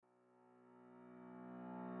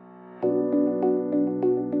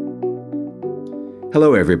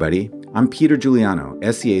Hello, everybody. I'm Peter Giuliano,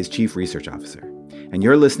 SCA's Chief Research Officer, and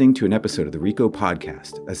you're listening to an episode of the RICO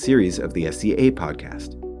Podcast, a series of the SCA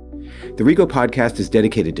Podcast. The RICO Podcast is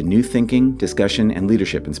dedicated to new thinking, discussion, and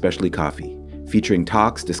leadership in specialty coffee, featuring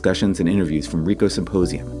talks, discussions, and interviews from RICO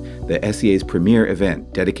Symposium, the SCA's premier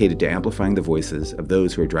event dedicated to amplifying the voices of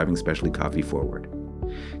those who are driving specialty coffee forward.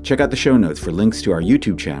 Check out the show notes for links to our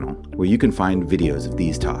YouTube channel, where you can find videos of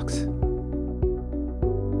these talks.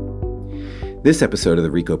 This episode of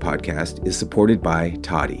the RICO Podcast is supported by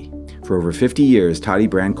Toddy. For over 50 years, Toddy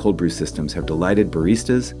brand cold brew systems have delighted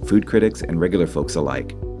baristas, food critics, and regular folks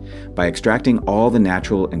alike. By extracting all the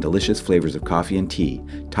natural and delicious flavors of coffee and tea,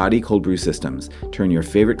 Toddy cold brew systems turn your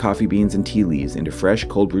favorite coffee beans and tea leaves into fresh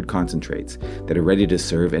cold brewed concentrates that are ready to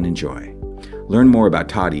serve and enjoy. Learn more about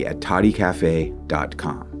Toddy at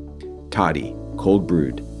toddycafe.com. Toddy, cold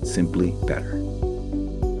brewed, simply better.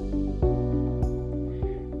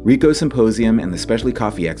 RICO Symposium and the Specialty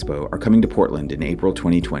Coffee Expo are coming to Portland in April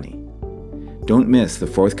 2020. Don't miss the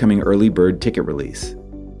forthcoming early bird ticket release.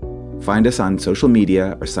 Find us on social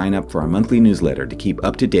media or sign up for our monthly newsletter to keep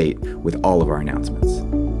up to date with all of our announcements.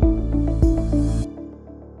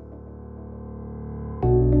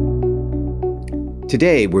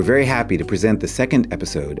 Today, we're very happy to present the second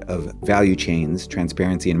episode of Value Chains,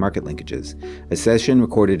 Transparency and Market Linkages, a session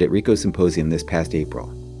recorded at RICO Symposium this past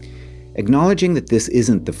April. Acknowledging that this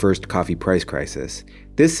isn't the first coffee price crisis,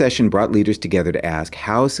 this session brought leaders together to ask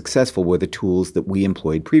how successful were the tools that we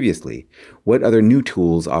employed previously? What other new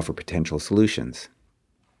tools offer potential solutions?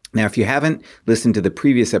 Now, if you haven't listened to the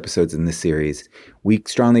previous episodes in this series, we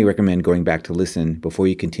strongly recommend going back to listen before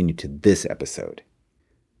you continue to this episode.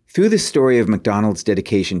 Through the story of McDonald's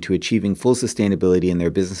dedication to achieving full sustainability in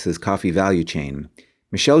their business's coffee value chain,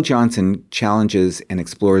 Michelle Johnson challenges and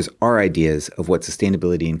explores our ideas of what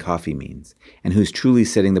sustainability in coffee means, and who's truly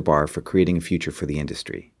setting the bar for creating a future for the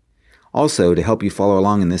industry. Also, to help you follow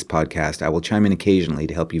along in this podcast, I will chime in occasionally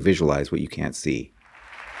to help you visualize what you can't see.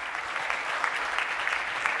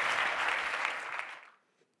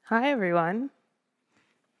 Hi, everyone.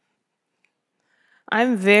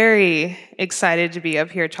 I'm very excited to be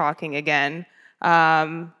up here talking again.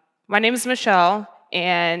 My name is Michelle,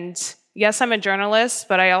 and yes, I'm a journalist,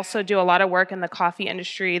 but I also do a lot of work in the coffee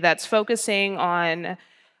industry that's focusing on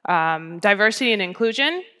diversity and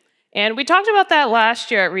inclusion. And we talked about that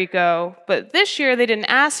last year at RICO, but this year they didn't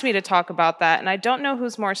ask me to talk about that, and I don't know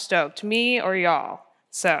who's more stoked, me or y'all.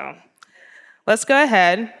 So let's go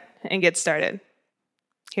ahead and get started.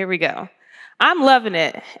 Here we go. I'm loving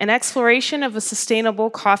it, an exploration of a sustainable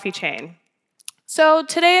coffee chain. So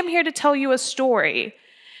today I'm here to tell you a story.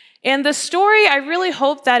 And the story, I really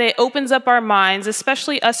hope that it opens up our minds,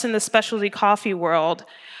 especially us in the specialty coffee world,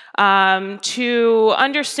 to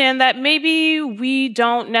understand that maybe we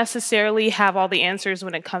don't necessarily have all the answers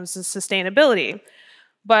when it comes to sustainability.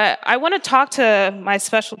 But I want to talk to my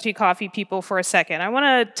specialty coffee people for a second. I want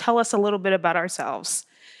to tell us a little bit about ourselves.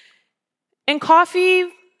 In coffee,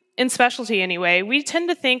 in specialty anyway, we tend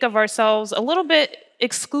to think of ourselves a little bit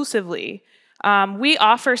exclusively. We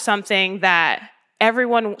offer something that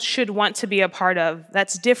everyone should want to be a part of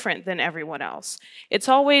that's different than everyone else. It's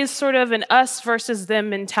always sort of an us versus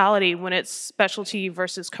them mentality when it's specialty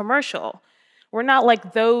versus commercial. We're not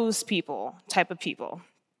like those people, type of people.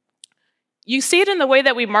 You see it in the way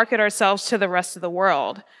that we market ourselves to the rest of the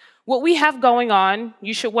world. What we have going on,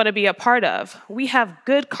 you should want to be a part of. We have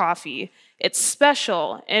good coffee. It's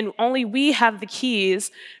special, and only we have the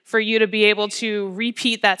keys for you to be able to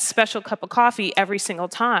repeat that special cup of coffee every single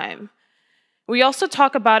time. We also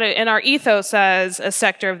talk about it in our ethos as a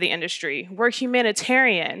sector of the industry. We're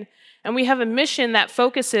humanitarian, and we have a mission that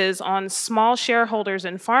focuses on small shareholders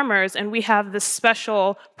and farmers, and we have this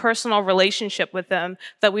special personal relationship with them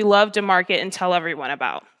that we love to market and tell everyone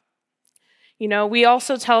about. You know, we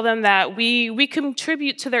also tell them that we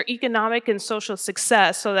contribute to their economic and social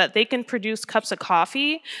success so that they can produce cups of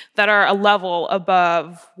coffee that are a level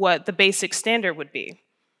above what the basic standard would be.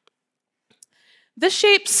 This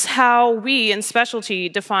shapes how we in specialty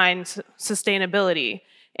define sustainability.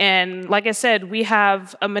 And like I said, we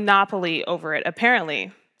have a monopoly over it,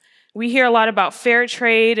 apparently. We hear a lot about fair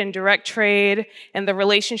trade and direct trade and the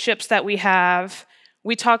relationships that we have.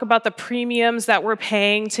 We talk about the premiums that we're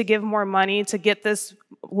paying to give more money to get this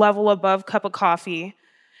level above cup of coffee.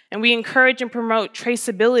 And we encourage and promote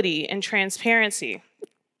traceability and transparency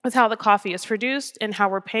with how the coffee is produced and how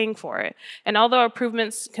we're paying for it. And although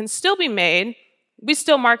improvements can still be made, we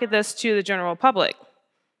still market this to the general public.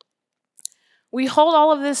 We hold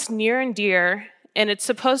all of this near and dear, and it's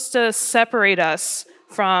supposed to separate us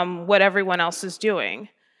from what everyone else is doing.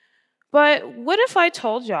 But what if I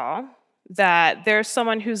told y'all that there's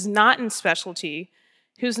someone who's not in specialty,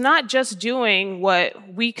 who's not just doing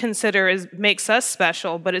what we consider makes us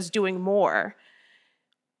special, but is doing more?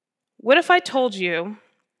 What if I told you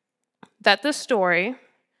that this story,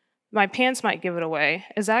 my pants might give it away,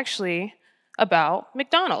 is actually about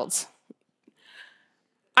McDonald's?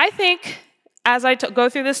 I think as I go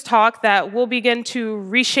through this talk that we'll begin to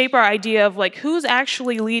reshape our idea of who's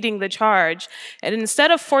actually leading the charge. And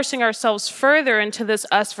instead of forcing ourselves further into this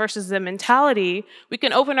us versus them mentality, we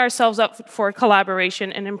can open ourselves up for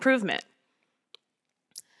collaboration and improvement.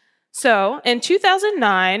 So in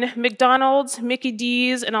 2009, McDonald's, Mickey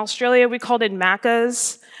D's, in Australia we called it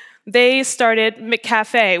Macca's, they started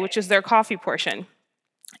McCafe, which is their coffee portion.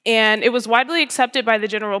 And it was widely accepted by the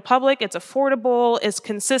general public. It's affordable, it's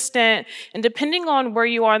consistent, and depending on where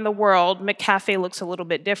you are in the world, McCafe looks a little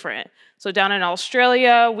bit different. So down in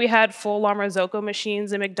Australia, we had full La Marzocco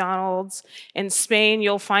machines in McDonald's. In Spain,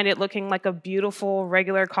 you'll find it looking like a beautiful,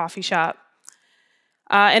 regular coffee shop.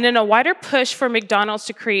 And in a wider push for McDonald's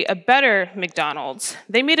to create a better McDonald's,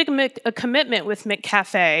 they made a commitment with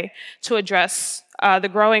McCafe to address the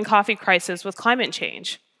growing coffee crisis with climate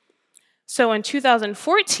change. So in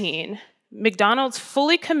 2014, McDonald's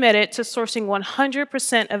fully committed to sourcing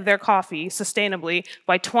 100% of their coffee sustainably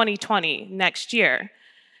by 2020, next year.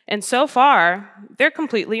 And so far, they're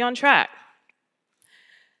completely on track.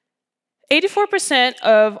 84%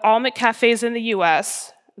 of all McCafes in the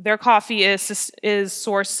US, their coffee is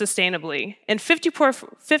sourced sustainably, and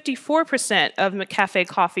 54% of McCafe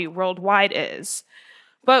coffee worldwide is.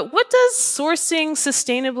 But what does sourcing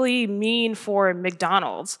sustainably mean for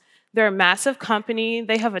McDonald's? They're a massive company,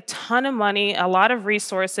 they have a ton of money, a lot of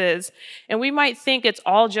resources, and we might think it's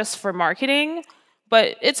all just for marketing,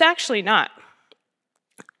 but it's actually not.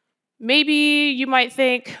 Maybe you might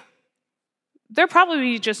think they're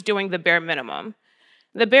probably just doing the bare minimum.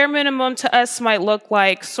 The bare minimum to us might look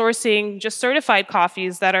like sourcing just certified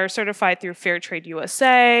coffees that are certified through Fairtrade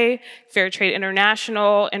USA, Fairtrade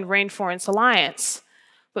International, and Rainforest Alliance.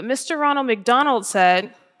 But Mr. Ronald McDonald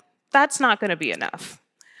said, that's not going to be enough.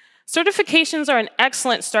 Certifications are an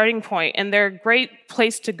excellent starting point, and they're a great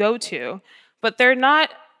place to go to, but they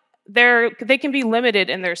can be limited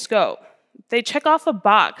in their scope. They check off a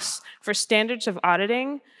box for standards of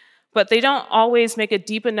auditing, but they don't always make a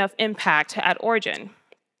deep enough impact at origin.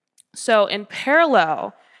 So in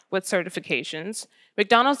parallel with certifications,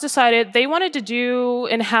 McDonald's decided they wanted to do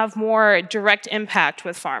and have more direct impact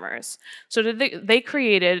with farmers. So they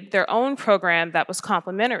created their own program that was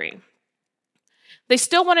complementary. They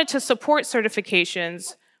still wanted to support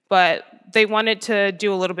certifications, but they wanted to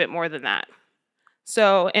do a little bit more than that.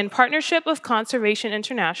 So in partnership with Conservation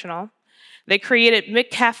International, they created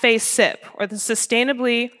McCafe SIP, or the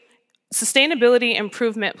Sustainability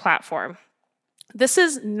Improvement Platform. This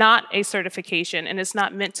is not a certification, and it's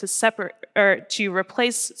not meant to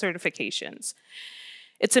replace certifications.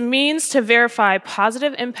 It's a means to verify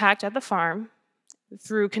positive impact at the farm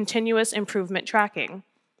through continuous improvement tracking.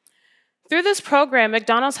 Through this program,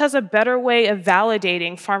 McDonald's has a better way of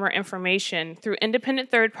validating farmer information through independent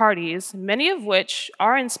third parties, many of which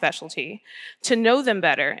are in specialty, to know them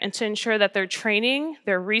better and to ensure that their training,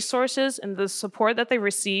 their resources, and the support that they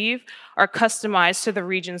receive are customized to the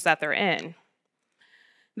regions that they're in.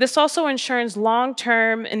 This also ensures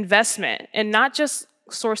long-term investment in not just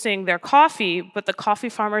sourcing their coffee, but the coffee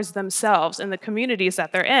farmers themselves and the communities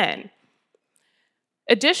that they're in.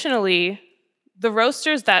 Additionally, the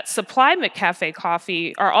roasters that supply McCafe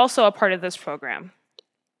coffee are also a part of this program.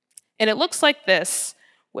 And it looks like this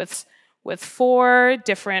with 4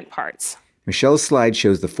 different parts. Michelle's slide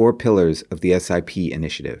shows the 4 pillars of the SIP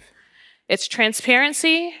initiative. It's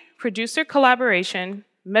transparency, producer collaboration,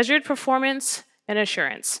 measured performance, and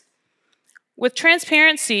assurance. With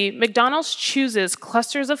transparency, McDonald's chooses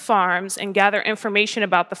clusters of farms and gather information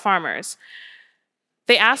about the farmers.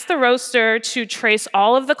 They ask the roaster to trace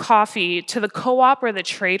all of the coffee to the co-op or the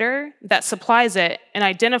trader that supplies it and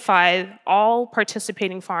identify all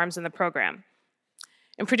participating farms in the program.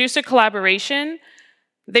 In producer collaboration,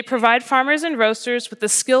 they provide farmers and roasters with the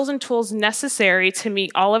skills and tools necessary to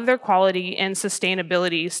meet all of their quality and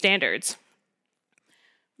sustainability standards.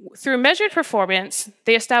 Through measured performance,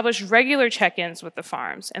 they establish regular check-ins with the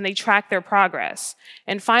farms, and they track their progress.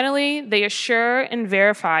 And finally, they assure and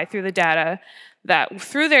verify through the data that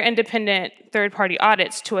through their independent third-party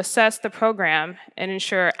audits to assess the program and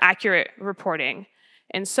ensure accurate reporting.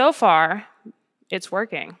 And so far, it's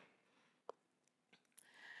working.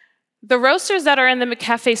 The roasters that are in the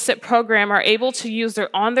McCafe SIP program are able to use their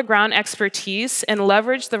on-the-ground expertise and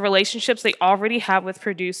leverage the relationships they already have with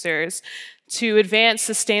producers to advance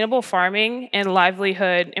sustainable farming and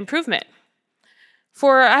livelihood improvement.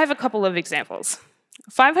 I have a couple of examples.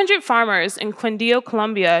 500 farmers in Quindío,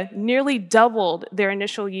 Colombia nearly doubled their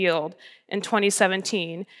initial yield in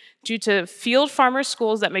 2017 due to field farmer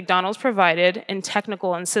schools that McDonald's provided and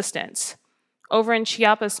technical assistance. Over in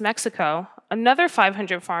Chiapas, Mexico, another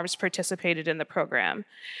 500 farms participated in the program,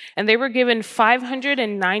 and they were given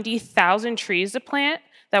 590,000 trees to plant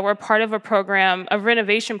that were part of a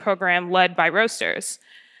renovation program led by roasters.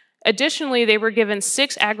 Additionally, they were given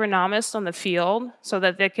 6 agronomists on the field so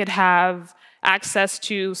that they could have access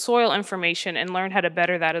to soil information and learn how to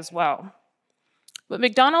better that as well. But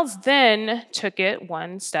McDonald's then took it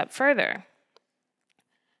one step further.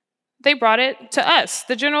 They brought it to us,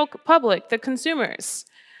 the general public, the consumers.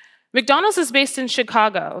 McDonald's is based in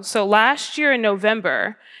Chicago, so last year in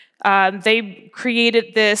November, they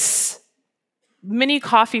created this mini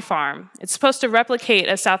coffee farm. It's supposed to replicate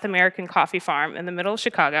a South American coffee farm in the middle of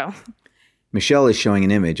Chicago. Michelle is showing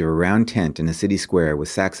an image of a round tent in a city square with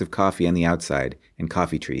sacks of coffee on the outside and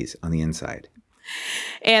coffee trees on the inside.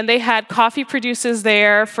 And they had coffee producers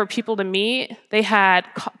there for people to meet. They had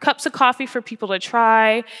cups of coffee for people to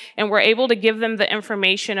try, and were able to give them the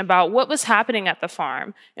information about what was happening at the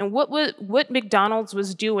farm and what McDonald's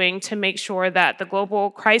was doing to make sure that the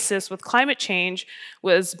global crisis with climate change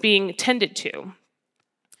was being tended to.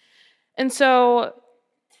 And so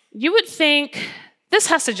you would think this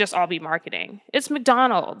has to just all be marketing. It's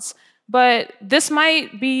McDonald's. But this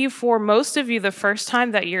might be, for most of you, the first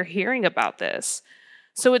time that you're hearing about this.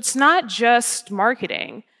 So it's not just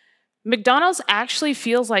marketing. McDonald's actually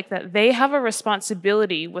feels like that they have a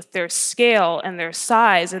responsibility with their scale and their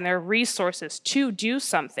size and their resources to do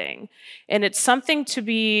something. And it's something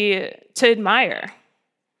to admire.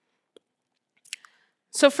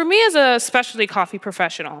 So for me as a specialty coffee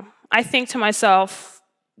professional, I think to myself,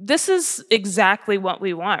 this is exactly what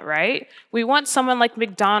we want, right? We want someone like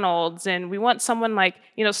McDonald's, and we want someone like,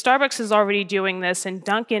 Starbucks is already doing this, and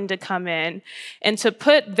Dunkin' to come in and to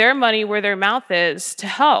put their money where their mouth is to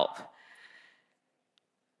help.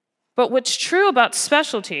 But what's true about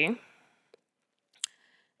specialty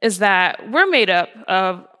is that we're made up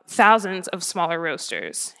of thousands of smaller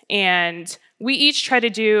roasters, and we each try to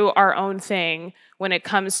do our own thing when it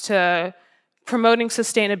comes to promoting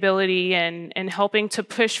sustainability and helping to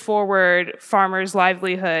push forward farmers'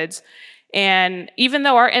 livelihoods. And even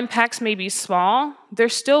though our impacts may be small, they're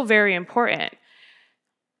still very important.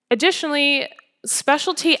 Additionally,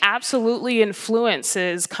 specialty absolutely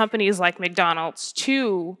influences companies like McDonald's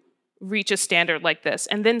to reach a standard like this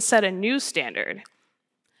and then set a new standard.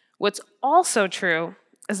 What's also true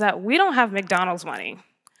is that we don't have McDonald's money.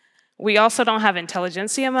 We also don't have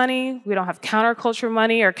intelligentsia money. We don't have counterculture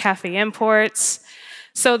money or cafe imports.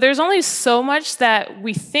 So there's only so much that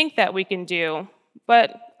we think that we can do,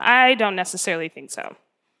 but I don't necessarily think so.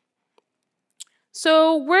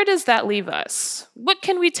 So where does that leave us? What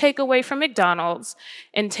can we take away from McDonald's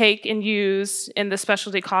and take and use in the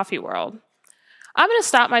specialty coffee world? I'm going to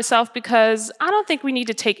stop myself because I don't think we need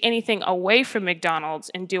to take anything away from McDonald's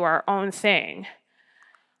and do our own thing.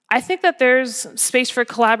 I think that there's space for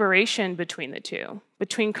collaboration between the two,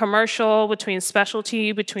 between commercial, between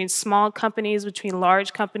specialty, between small companies, between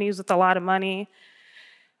large companies with a lot of money.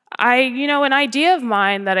 An idea of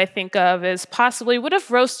mine that I think of is possibly, what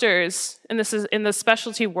if roasters, and this is in the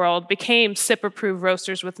specialty world, became SIP-approved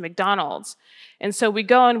roasters with McDonald's? And so we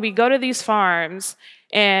go to these farms,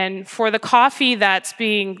 and for the coffee that's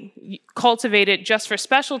being cultivated just for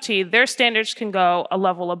specialty, their standards can go a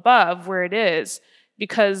level above where it is,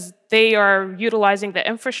 because they are utilizing the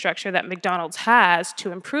infrastructure that McDonald's has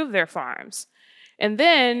to improve their farms. And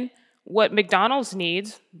then what McDonald's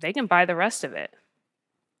needs, they can buy the rest of it.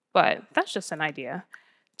 But that's just an idea.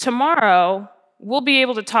 Tomorrow, we'll be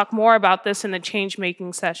able to talk more about this in the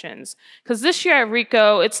change-making sessions. Because this year at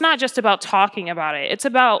RICO, it's not just about talking about it. It's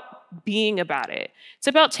about being about it. It's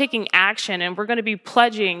about taking action, and we're going to be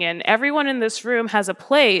pledging, and everyone in this room has a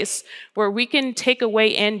place where we can take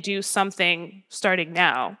away and do something starting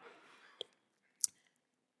now.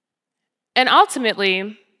 And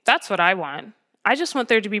ultimately, that's what I want. I just want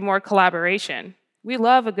there to be more collaboration. We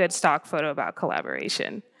love a good stock photo about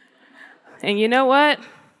collaboration. And you know what?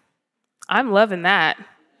 I'm loving that.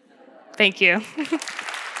 Thank you.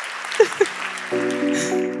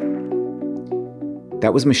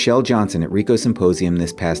 That was Michelle Johnson at RICO Symposium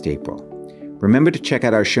this past April. Remember to check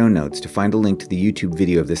out our show notes to find a link to the YouTube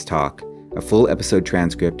video of this talk, a full episode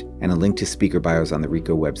transcript, and a link to speaker bios on the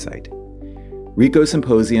RICO website. RICO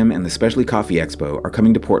Symposium and the Specialty Coffee Expo are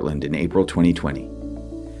coming to Portland in April 2020.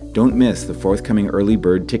 Don't miss the forthcoming early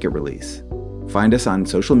bird ticket release. Find us on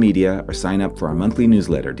social media or sign up for our monthly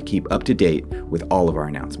newsletter to keep up to date with all of our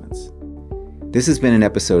announcements. This has been an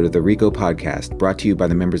episode of the RICO Podcast brought to you by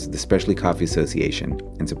the members of the Specialty Coffee Association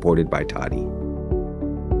and supported by Toddy.